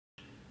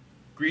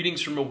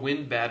Greetings from a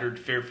wind-battered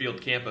Fairfield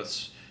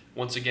campus,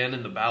 once again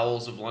in the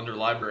bowels of Lunder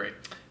Library.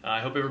 I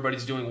hope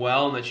everybody's doing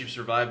well and that you've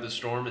survived the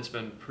storm. It's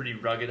been pretty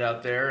rugged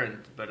out there,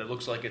 but it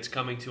looks like it's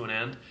coming to an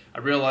end. I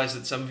realize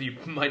that some of you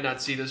might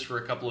not see this for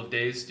a couple of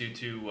days due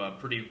to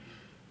pretty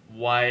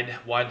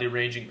widely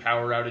ranging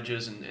power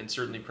outages and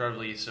certainly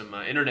probably some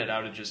internet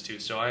outages too.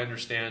 So I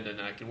understand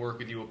and I can work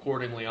with you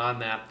accordingly on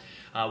that.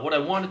 What I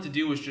wanted to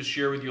do was just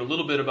share with you a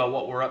little bit about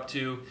what we're up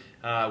to,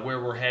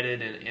 where we're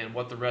headed, and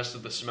what the rest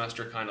of the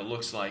semester kind of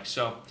looks like.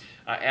 So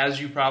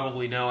as you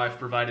probably know, I've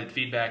provided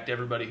feedback to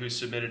everybody who's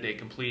submitted a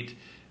complete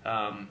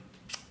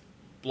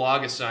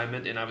blog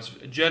assignment, and I was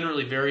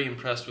generally very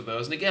impressed with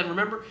those. And again,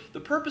 remember,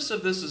 the purpose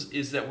of this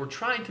is that we're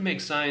trying to make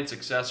science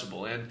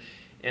accessible,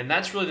 and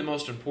that's really the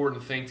most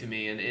important thing to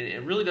me. And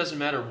it really doesn't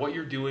matter what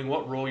you're doing,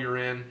 what role you're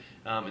in,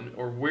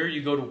 or where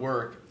you go to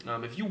work.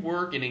 If you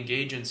work and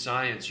engage in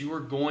science, you are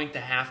going to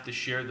have to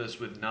share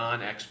this with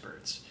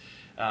non-experts.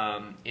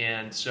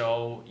 And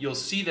so you'll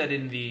see that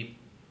in the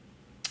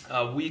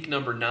week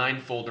number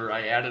 9 folder,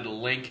 I added a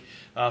link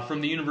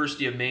from the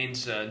University of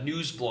Maine's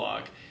news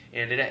blog.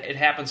 And it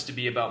happens to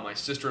be about my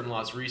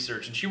sister-in-law's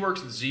research, and she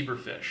works with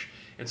zebrafish.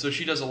 And so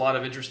she does a lot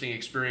of interesting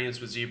experience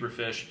with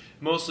zebrafish,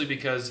 mostly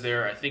because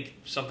I think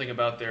something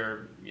about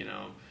their,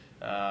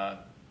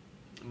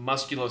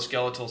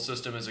 musculoskeletal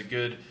system is a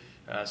good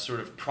sort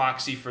of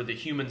proxy for the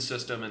human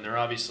system, and they're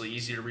obviously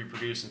easy to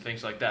reproduce and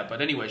things like that.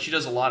 But anyway, she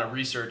does a lot of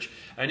research,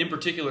 and in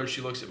particular,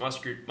 she looks at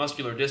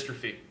muscular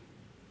dystrophy.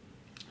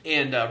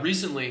 And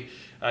recently,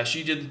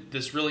 she did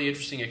this really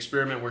interesting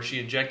experiment where she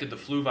injected the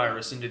flu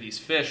virus into these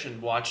fish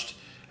and watched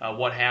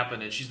what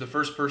happened. And she's the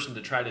first person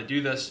to try to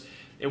do this.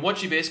 And what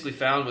she basically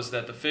found was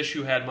that the fish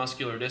who had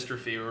muscular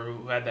dystrophy, or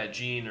who had that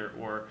gene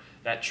or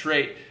that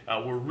trait,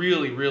 were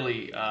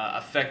really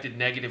affected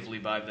negatively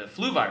by the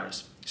flu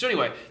virus. So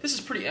anyway, this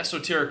is pretty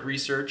esoteric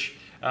research,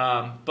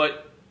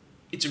 but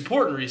it's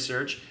important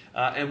research.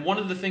 And one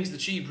of the things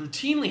that she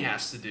routinely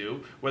has to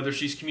do, whether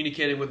she's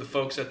communicating with the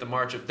folks at the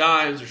March of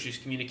Dimes, or she's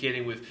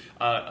communicating with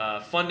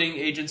a funding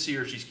agency,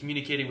 or she's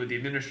communicating with the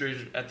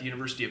administrators at the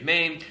University of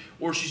Maine,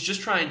 or she's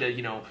just trying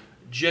to,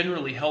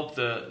 generally help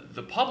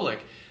the public,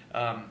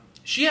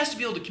 she has to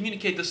be able to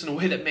communicate this in a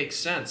way that makes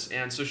sense.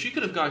 And so she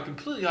could have gone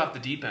completely off the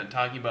deep end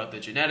talking about the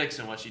genetics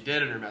and what she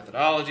did and her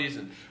methodologies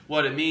and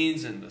what it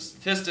means and the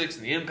statistics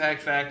and the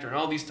impact factor and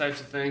all these types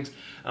of things.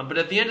 But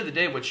at the end of the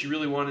day, what she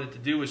really wanted to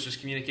do was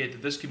just communicate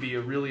that this could be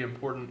a really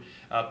important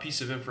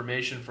piece of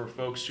information for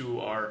folks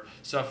who are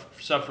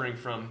suffering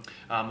from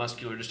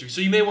muscular dystrophy. So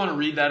you may want to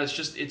read that.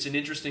 It's an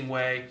interesting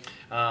way.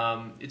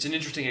 It's an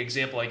interesting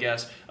example, I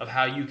guess, of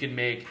how you can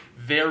make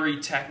very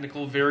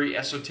technical, very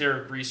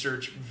esoteric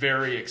research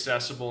very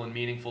accessible and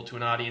meaningful to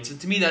an audience. And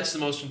to me, that's the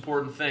most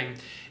important thing,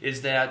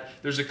 is that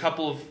there's a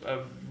couple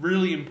of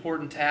really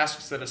important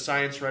tasks that a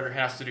science writer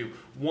has to do.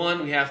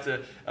 One, we have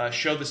to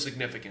show the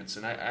significance.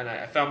 And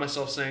I found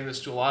myself saying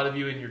this to a lot of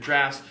you in your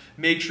drafts.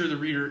 Make sure the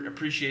reader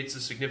appreciates the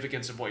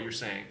significance of what you're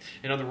saying.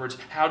 In other words,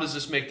 how does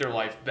this make their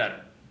life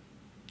better?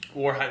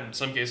 Or in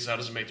some cases, how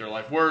does it make their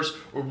life worse?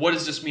 Or what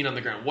does this mean on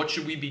the ground? What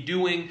should we be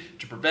doing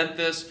to prevent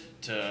this,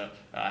 to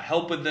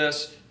help with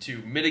this, to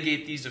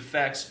mitigate these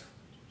effects?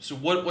 So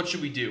what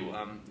should we do?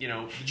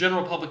 The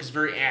general public is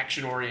very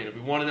action-oriented.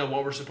 We want to know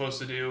what we're supposed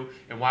to do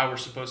and why we're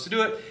supposed to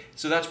do it.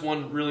 So that's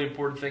one really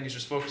important thing, is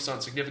just focus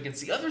on significance.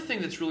 The other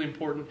thing that's really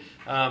important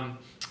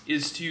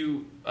is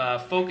to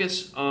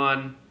focus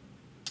on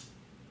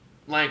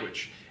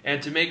language,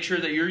 and to make sure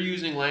that you're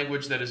using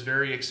language that is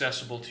very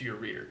accessible to your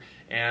reader.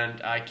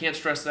 And I can't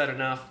stress that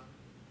enough.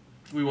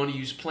 We want to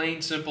use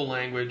plain, simple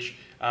language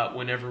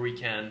whenever we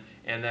can,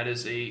 and that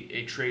is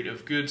a trait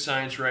of good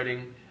science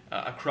writing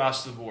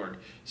across the board.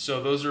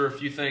 So those are a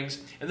few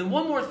things. And then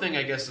one more thing,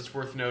 I guess, that's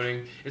worth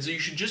noting is that you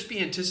should just be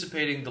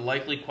anticipating the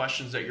likely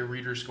questions that your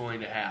reader's going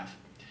to have.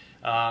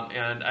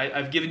 And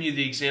I've given you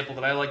the example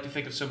that I like to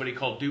think of somebody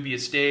called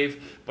Dubious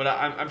Dave, but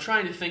I'm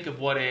trying to think of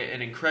what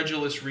an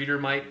incredulous reader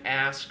might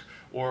ask,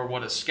 or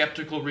what a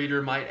skeptical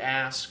reader might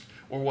ask,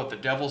 or what the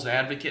devil's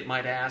advocate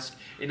might ask.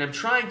 And I'm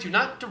trying to,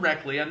 not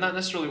directly, I'm not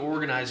necessarily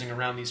organizing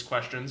around these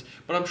questions,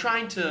 but I'm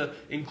trying to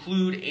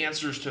include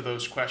answers to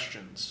those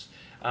questions.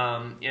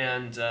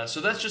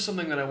 So that's just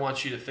something that I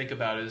want you to think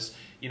about is,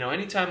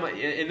 anytime,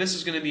 and this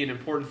is going to be an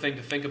important thing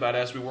to think about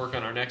as we work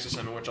on our next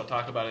assignment, which I'll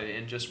talk about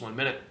in just 1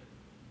 minute.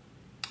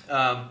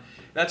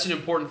 That's an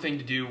important thing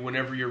to do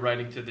whenever you're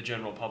writing to the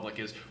general public,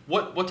 is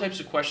what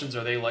types of questions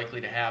are they likely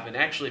to have? And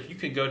actually, if you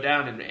can go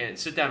down and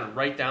sit down and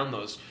write down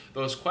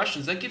those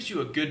questions, that gives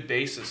you a good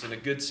basis and a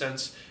good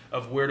sense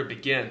of where to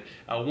begin.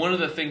 One of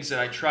the things that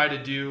I try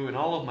to do in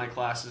all of my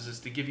classes is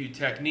to give you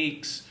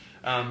techniques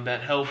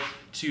that help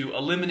to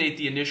eliminate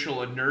the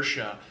initial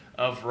inertia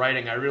of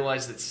writing. I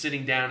realize that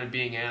sitting down and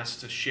being asked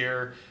to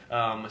share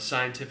a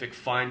scientific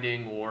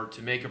finding or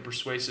to make a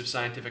persuasive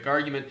scientific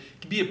argument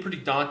can be a pretty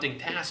daunting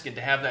task, and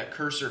to have that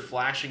cursor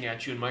flashing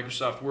at you in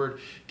Microsoft Word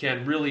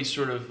can really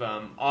sort of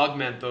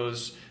augment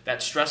that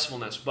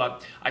stressfulness.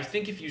 But I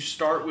think if you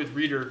start with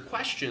reader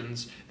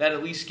questions, that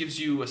at least gives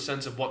you a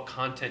sense of what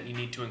content you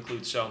need to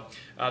include. So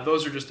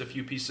those are just a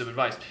few pieces of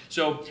advice.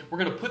 So we're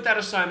going to put that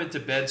assignment to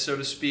bed, so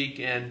to speak,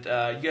 and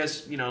you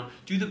guys,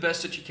 do the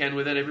best that you can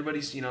with it.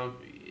 Everybody's,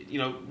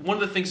 one of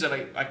the things that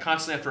I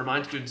constantly have to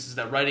remind students is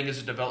that writing is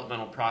a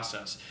developmental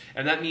process.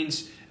 And that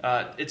means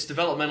it's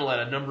developmental at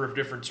a number of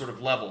different sort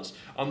of levels.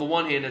 On the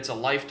one hand, it's a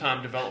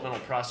lifetime developmental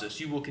process.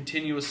 You will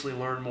continuously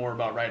learn more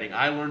about writing.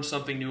 I learn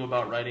something new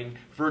about writing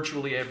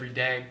virtually every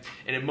day,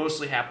 and it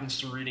mostly happens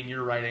through reading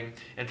your writing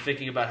and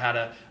thinking about how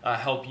to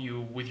help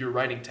you with your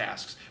writing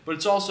tasks. But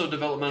it's also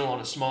developmental on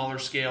a smaller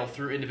scale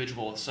through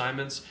individual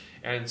assignments.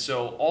 And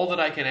so all that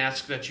I can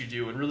ask that you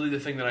do, and really the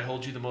thing that I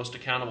hold you the most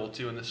accountable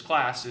to in this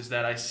class, is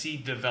that I see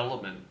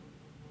development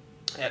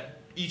at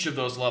each of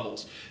those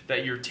levels,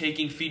 that you're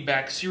taking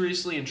feedback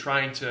seriously and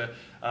trying to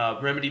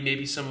remedy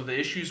maybe some of the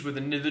issues with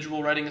an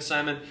individual writing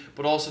assignment,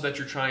 but also that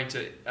you're trying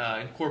to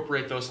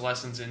incorporate those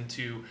lessons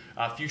into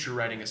future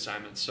writing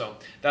assignments. So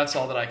that's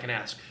all that I can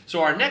ask.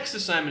 So our next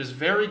assignment is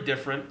very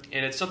different,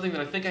 and it's something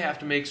that I think I have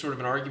to make sort of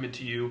an argument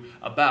to you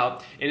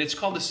about, and it's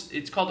called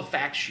a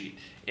fact sheet.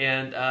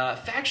 And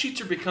fact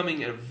sheets are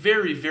becoming a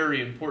very,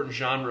 very important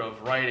genre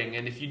of writing.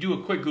 And if you do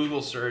a quick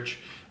Google search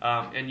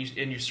and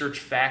you search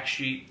fact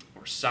sheet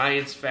or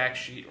science fact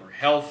sheet or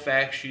health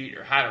fact sheet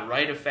or how to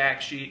write a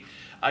fact sheet,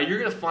 you're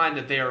going to find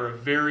that they are a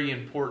very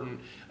important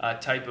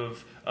type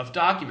of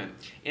document.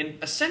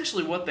 And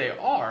essentially what they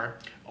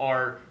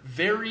are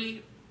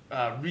very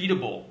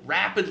readable,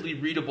 rapidly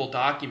readable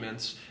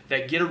documents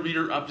that get a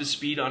reader up to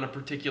speed on a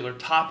particular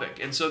topic.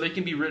 And so they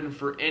can be written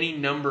for any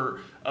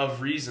number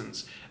of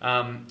reasons.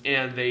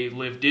 And they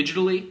live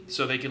digitally,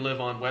 so they can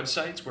live on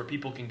websites where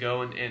people can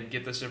go and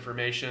get this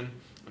information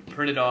and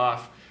print it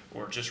off,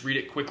 or just read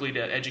it quickly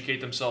to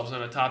educate themselves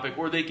on a topic.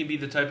 Or they can be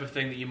the type of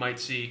thing that you might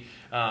see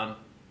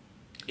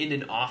in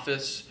an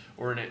office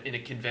or in a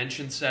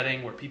convention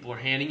setting where people are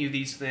handing you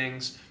these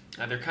things.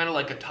 They're kind of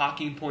like a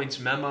talking points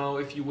memo,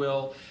 if you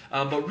will.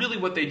 But really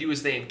what they do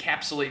is they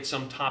encapsulate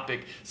some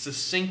topic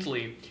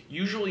succinctly,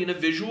 usually in a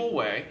visual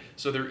way,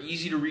 so they're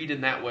easy to read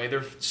in that way.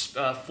 They're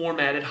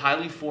formatted,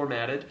 highly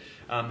formatted.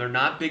 They're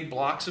not big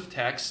blocks of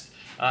text.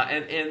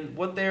 And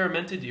what they are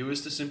meant to do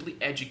is to simply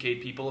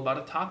educate people about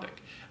a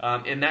topic.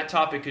 And that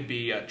topic could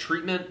be a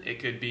treatment, it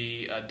could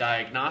be a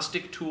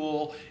diagnostic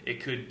tool,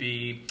 it could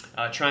be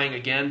trying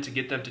again to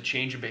get them to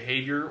change a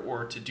behavior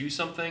or to do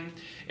something.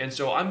 And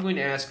so I'm going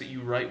to ask that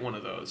you write one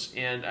of those.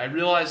 And I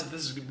realize that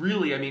this is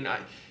really,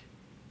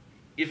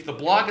 if the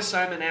blog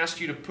assignment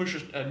asked you to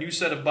push a new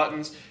set of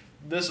buttons,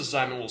 this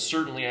assignment will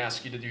certainly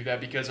ask you to do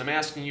that, because I'm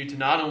asking you to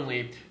not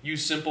only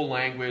use simple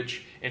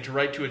language and to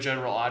write to a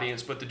general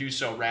audience, but to do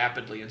so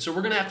rapidly. And so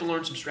we're going to have to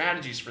learn some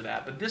strategies for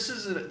that. But this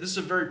is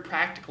a very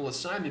practical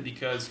assignment,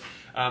 because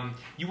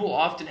you will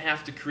often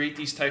have to create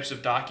these types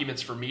of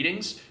documents for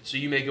meetings. So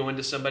you may go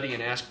into somebody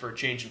and ask for a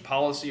change in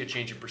policy, a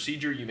change in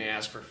procedure. You may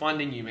ask for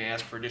funding. You may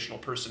ask for additional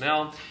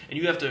personnel. And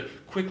you have to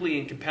quickly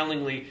and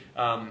compellingly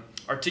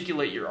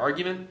articulate your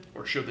argument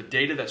or show the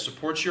data that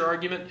supports your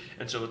argument.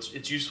 And so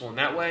it's useful in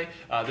that way.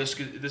 This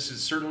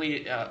is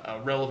certainly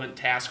a relevant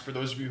task for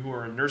those of you who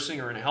are in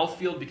nursing or in a health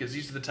field, because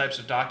these are the types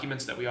of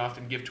documents that we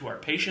often give to our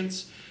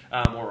patients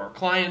or our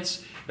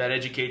clients that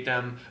educate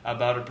them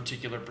about a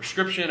particular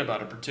prescription,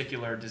 about a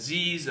particular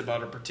disease,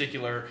 about a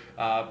particular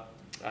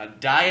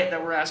diet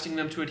that we're asking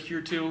them to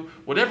adhere to,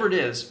 whatever it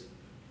is.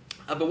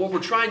 But what we're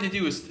trying to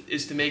do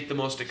is to make the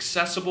most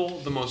accessible,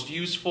 the most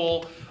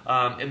useful,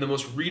 and the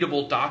most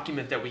readable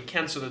document that we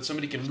can, so that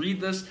somebody can read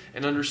this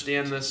and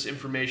understand this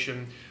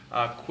information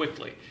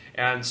quickly.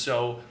 And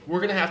so we're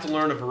going to have to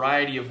learn a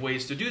variety of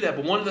ways to do that.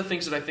 But one of the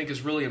things that I think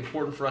is really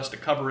important for us to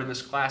cover in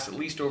this class, at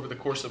least over the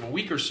course of a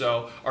week or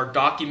so, are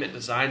document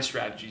design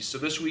strategies. So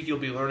this week you'll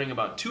be learning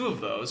about two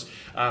of those.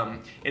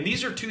 And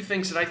these are two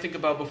things that I think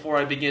about before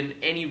I begin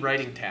any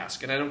writing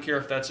task. And I don't care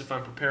if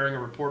I'm preparing a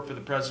report for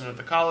the president of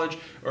the college,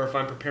 or if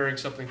I'm preparing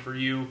something for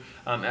you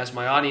as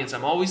my audience.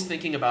 I'm always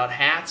thinking about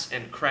hats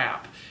and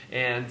crap.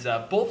 And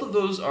both of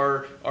those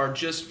are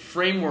just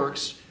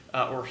frameworks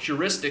or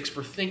heuristics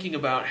for thinking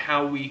about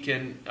how we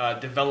can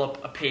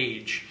develop a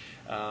page.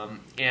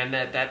 And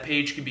that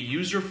page can be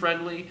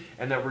user-friendly,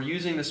 and that we're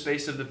using the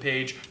space of the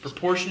page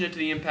proportionate to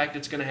the impact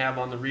it's going to have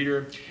on the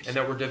reader, and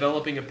that we're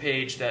developing a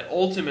page that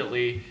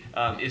ultimately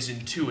is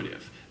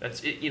intuitive.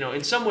 That's it.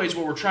 In some ways,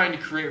 what we're trying to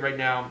create right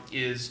now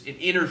is an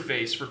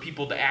interface for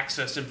people to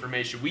access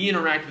information. We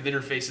interact with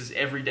interfaces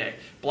every day.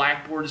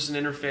 Blackboard is an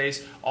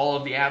interface. All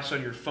of the apps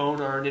on your phone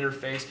are an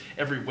interface.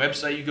 Every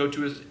website you go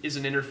to is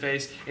an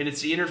interface. And it's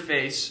the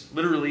interface,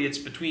 literally, it's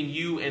between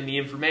you and the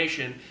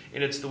information,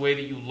 and it's the way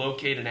that you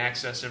locate and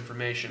access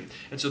information.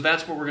 And so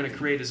that's what we're going to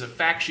create, is a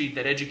fact sheet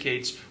that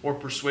educates or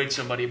persuades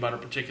somebody about a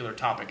particular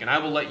topic. And I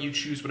will let you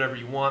choose whatever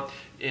you want.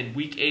 In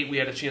week 8, we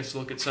had a chance to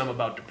look at some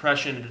about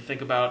depression and to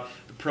think about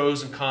the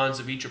pros and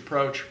cons of each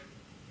approach.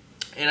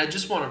 And I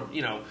just want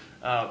to,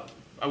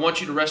 I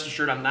want you to rest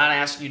assured I'm not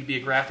asking you to be a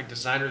graphic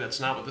designer. That's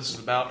not what this is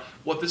about.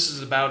 What this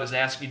is about is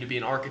asking you to be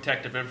an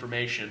architect of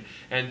information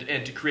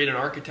and to create an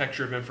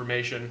architecture of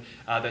information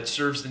that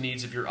serves the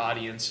needs of your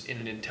audience in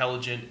an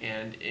intelligent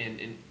and in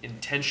an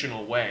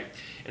intentional way.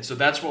 And so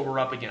that's what we're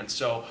up against.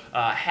 So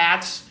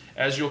HATS,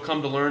 as you'll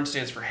come to learn,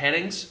 stands for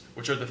headings,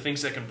 which are the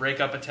things that can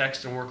break up a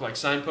text and work like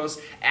signposts.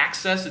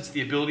 Access, it's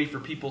the ability for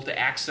people to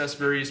access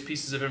various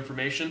pieces of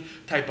information.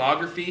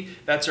 Typography,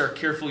 that's our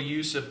careful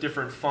use of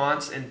different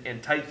fonts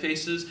and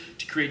typefaces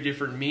to create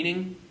different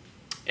meaning.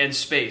 And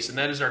space, and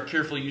that is our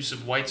careful use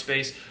of white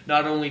space,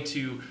 not only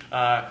to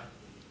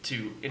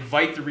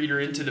invite the reader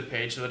into the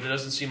page so that it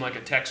doesn't seem like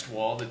a text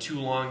wall, the too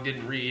long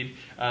didn't read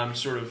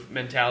sort of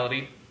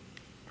mentality,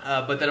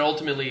 but that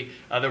ultimately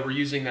that we're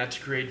using that to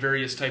create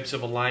various types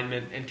of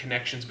alignment and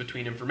connections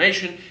between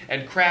information.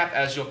 And CRAP,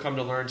 as you'll come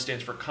to learn,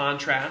 stands for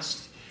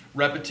contrast,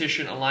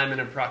 repetition, alignment,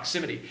 and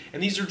proximity.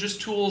 And these are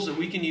just tools that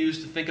we can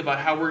use to think about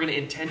how we're going to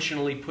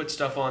intentionally put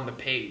stuff on the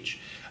page.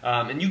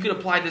 And you can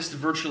apply this to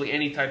virtually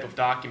any type of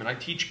document. I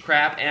teach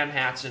CRAP and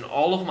HATS in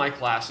all of my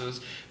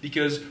classes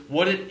because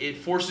what it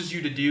forces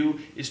you to do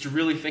is to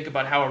really think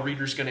about how a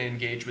reader's going to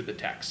engage with the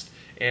text.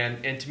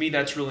 And to me,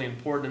 that's really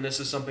important, and this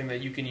is something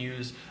that you can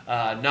use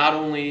not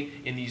only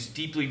in these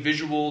deeply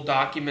visual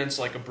documents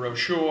like a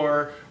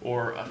brochure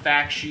or a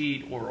fact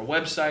sheet or a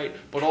website,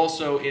 but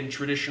also in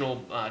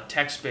traditional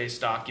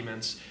text-based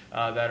documents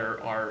that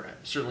are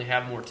certainly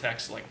have more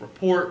text, like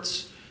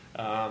reports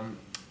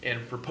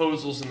and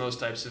proposals and those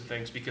types of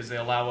things, because they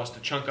allow us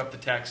to chunk up the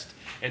text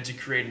and to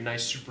create a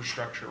nice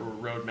superstructure or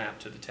roadmap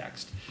to the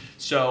text.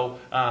 So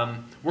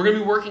we're going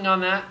to be working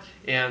on that,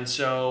 and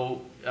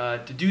so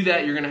to do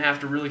that, you're going to have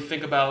to really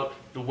think about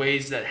the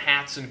ways that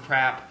HATS and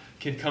CRAP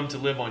can come to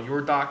live on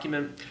your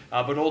document.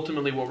 But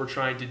ultimately what we're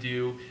trying to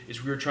do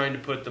is we're trying to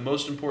put the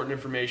most important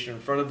information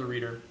in front of the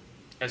reader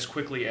as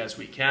quickly as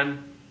we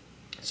can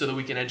so that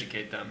we can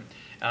educate them.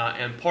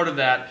 And part of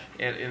that,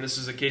 and this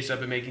is a case I've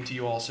been making to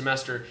you all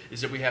semester,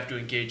 is that we have to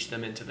engage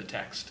them into the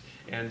text.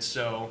 And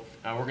so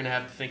we're going to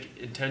have to think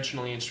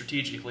intentionally and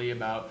strategically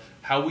about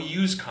how we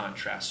use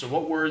contrast. So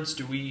what words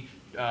do we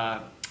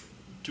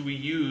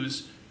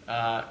use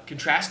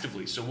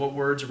contrastively? So what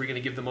words are we going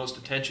to give the most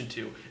attention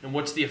to? And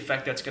what's the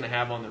effect that's going to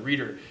have on the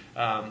reader?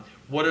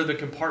 What are the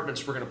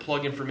compartments we're going to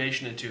plug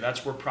information into?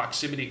 That's where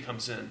proximity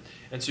comes in.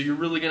 And so you're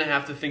really going to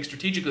have to think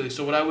strategically.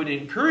 So what I would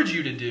encourage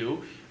you to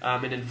do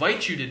and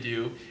invite you to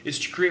do is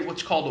to create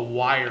what's called a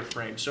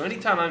wireframe. So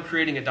anytime I'm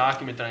creating a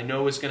document that I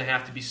know is going to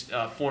have to be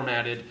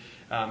formatted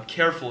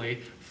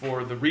carefully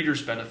for the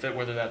reader's benefit,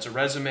 whether that's a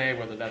resume,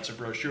 whether that's a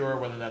brochure,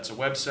 whether that's a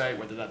website,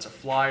 whether that's a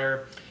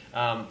flyer,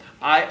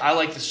 I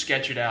like to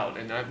sketch it out.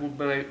 And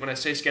when I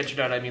say sketch it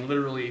out, I mean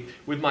literally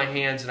with my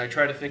hands, and I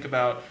try to think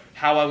about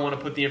how I want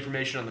to put the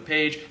information on the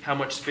page, how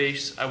much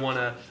space I want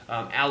to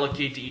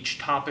allocate to each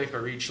topic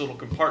or each little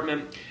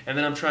compartment, and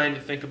then I'm trying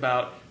to think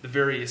about the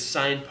various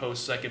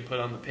signposts I can put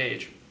on the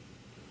page.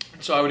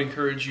 So I would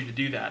encourage you to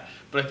do that.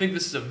 But I think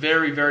this is a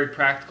very, very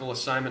practical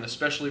assignment,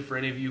 especially for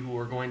any of you who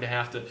are going to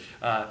have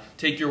to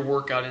take your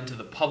work out into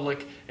the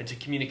public and to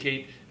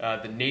communicate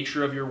the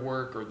nature of your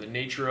work or the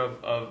nature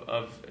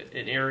of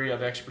an area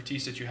of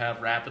expertise that you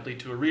have rapidly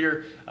to a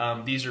reader.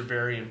 These are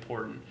very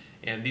important.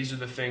 And these are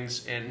the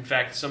things, and in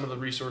fact, some of the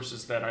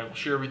resources that I will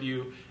share with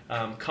you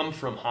come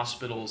from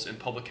hospitals and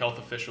public health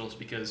officials,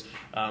 because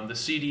the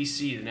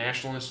CDC, the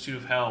National Institute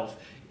of Health,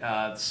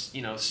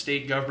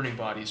 state governing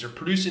bodies are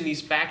producing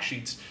these fact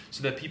sheets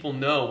so that people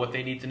know what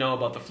they need to know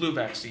about the flu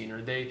vaccine,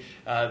 or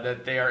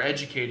that they are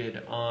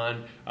educated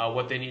on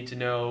what they need to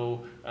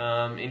know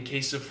in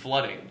case of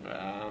flooding,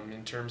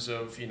 in terms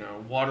of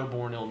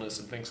waterborne illness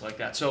and things like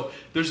that. So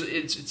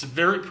it's a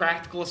very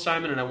practical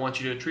assignment, and I want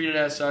you to treat it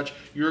as such.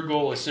 Your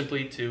goal is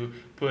simply to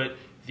put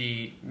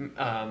the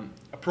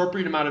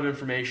appropriate amount of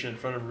information in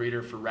front of a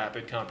reader for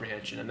rapid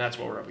comprehension, and that's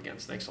what we're up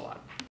against. Thanks a lot.